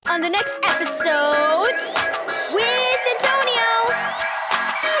on the next episodes with Antonio.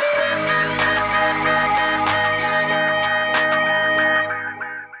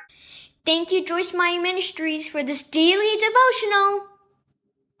 Thank you, Joyce Meyer Ministries, for this daily devotional.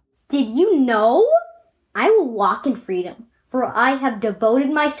 Did you know? I will walk in freedom, for I have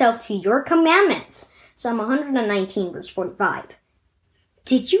devoted myself to your commandments. Psalm 119, verse 45.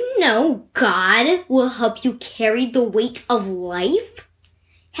 Did you know God will help you carry the weight of life?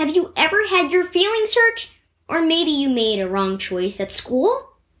 Have you ever had your feelings hurt? Or maybe you made a wrong choice at school?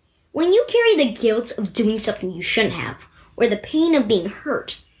 When you carry the guilt of doing something you shouldn't have, or the pain of being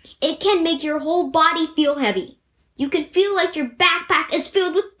hurt, it can make your whole body feel heavy. You can feel like your backpack is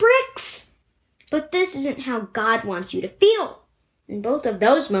filled with bricks. But this isn't how God wants you to feel. In both of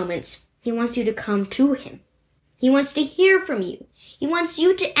those moments, He wants you to come to Him. He wants to hear from you. He wants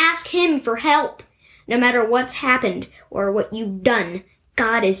you to ask Him for help. No matter what's happened or what you've done,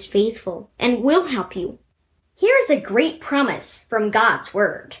 God is faithful and will help you. Here's a great promise from God's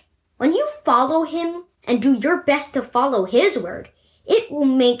Word. When you follow Him and do your best to follow His Word, it will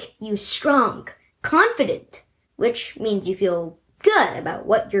make you strong, confident, which means you feel good about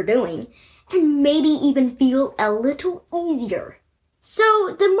what you're doing, and maybe even feel a little easier.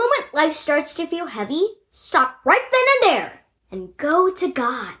 So the moment life starts to feel heavy, stop right then and there and go to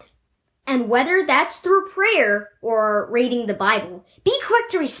God. And whether that's through prayer or reading the Bible, be quick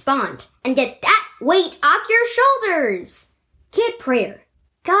to respond and get that weight off your shoulders. Kid prayer.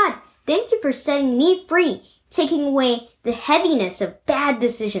 God, thank you for setting me free, taking away the heaviness of bad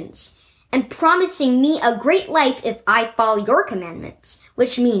decisions, and promising me a great life if I follow your commandments,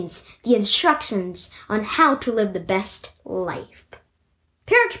 which means the instructions on how to live the best life.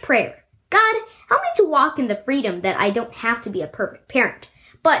 Parent prayer. God, help me to walk in the freedom that I don't have to be a perfect parent,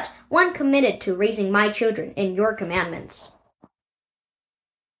 but one committed to raising my children in your commandments.